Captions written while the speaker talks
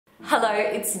Hello,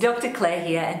 it's Dr. Claire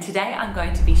here, and today I'm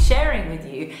going to be sharing with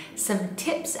you some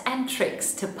tips and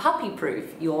tricks to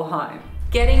puppy-proof your home.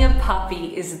 Getting a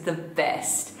puppy is the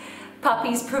best.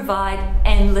 Puppies provide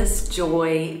endless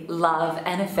joy, love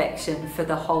and affection for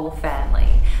the whole family.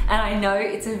 And I know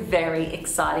it's a very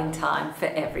exciting time for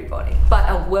everybody. But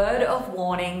a word of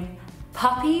warning,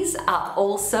 puppies are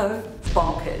also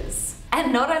bonkers.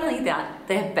 And not only that,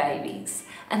 they're babies.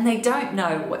 And they don't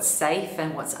know what's safe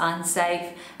and what's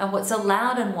unsafe and what's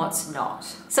allowed and what's not.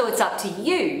 So it's up to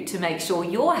you to make sure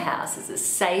your house is a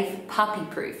safe,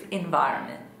 puppy-proof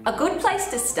environment. A good place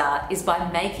to start is by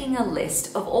making a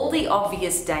list of all the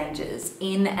obvious dangers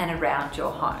in and around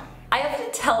your home. I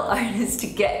often tell owners to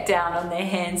get down on their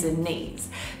hands and knees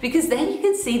because then you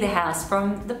can see the house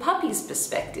from the puppy's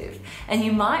perspective and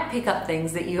you might pick up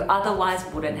things that you otherwise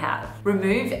wouldn't have.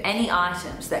 Remove any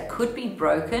items that could be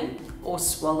broken or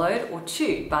swallowed or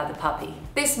chewed by the puppy.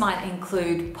 This might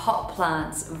include pot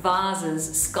plants,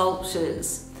 vases,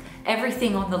 sculptures,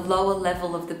 everything on the lower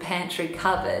level of the pantry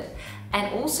cupboard,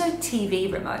 and also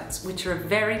TV remotes, which are a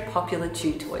very popular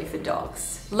chew toy for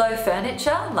dogs. Low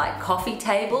furniture, like coffee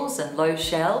tables and low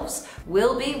shelves,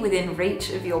 will be within reach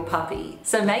of your puppy.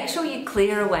 So make sure you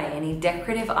clear away any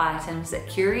decorative items that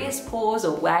curious paws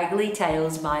or waggly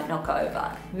tails might knock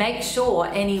over. Make sure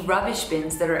any rubbish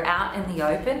bins that are out in the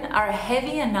open are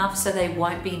heavy enough so they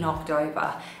won't be knocked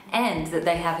over, and that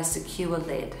they have a secure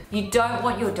lid. You don't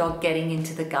want your dog getting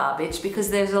into the garbage because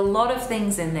there's a lot of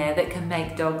things in there that can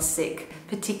make dogs sick,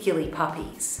 particularly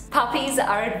puppies. Puppies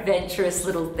are adventurous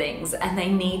little things and they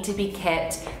need to be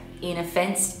kept in a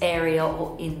fenced area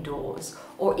or indoors,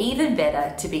 or even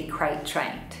better, to be crate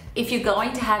trained. If you're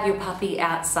going to have your puppy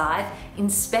outside,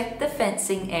 inspect the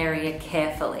fencing area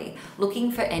carefully,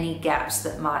 looking for any gaps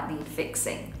that might need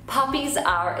fixing. Puppies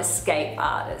are escape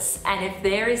artists, and if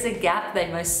there is a gap,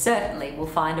 they most certainly will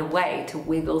find a way to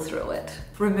wiggle through it.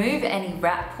 Remove any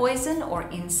rat poison or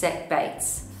insect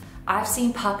baits. I've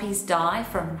seen puppies die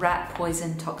from rat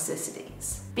poison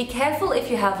toxicities. Be careful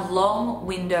if you have long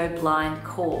window blind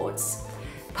cords.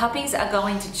 Puppies are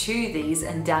going to chew these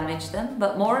and damage them,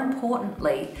 but more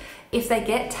importantly, if they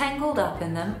get tangled up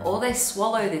in them or they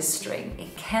swallow this string,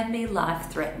 it can be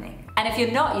life-threatening. And if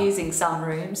you're not using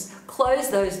sunrooms, close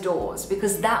those doors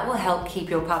because that will help keep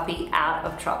your puppy out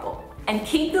of trouble. And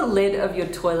keep the lid of your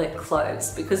toilet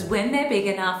closed because when they're big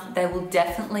enough, they will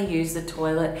definitely use the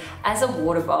toilet as a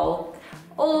water bowl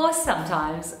or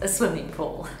sometimes a swimming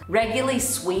pool. Regularly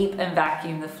sweep and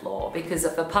vacuum the floor because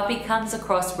if a puppy comes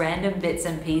across random bits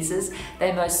and pieces,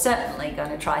 they're most certainly going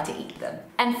to try to eat them.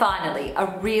 And finally,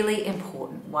 a really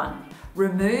important one.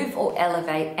 Remove or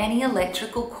elevate any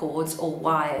electrical cords or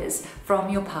wires from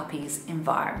your puppy's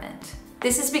environment.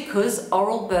 This is because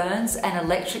oral burns and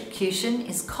electrocution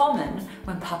is common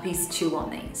when puppies chew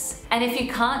on these. And if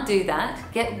you can't do that,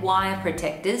 get wire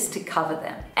protectors to cover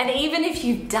them. And even if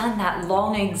you've done that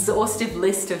long, exhaustive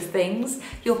list of things,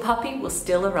 your puppy will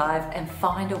still arrive and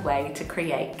find a way to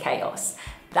create chaos.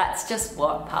 That's just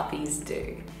what puppies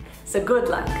do. So good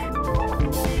luck.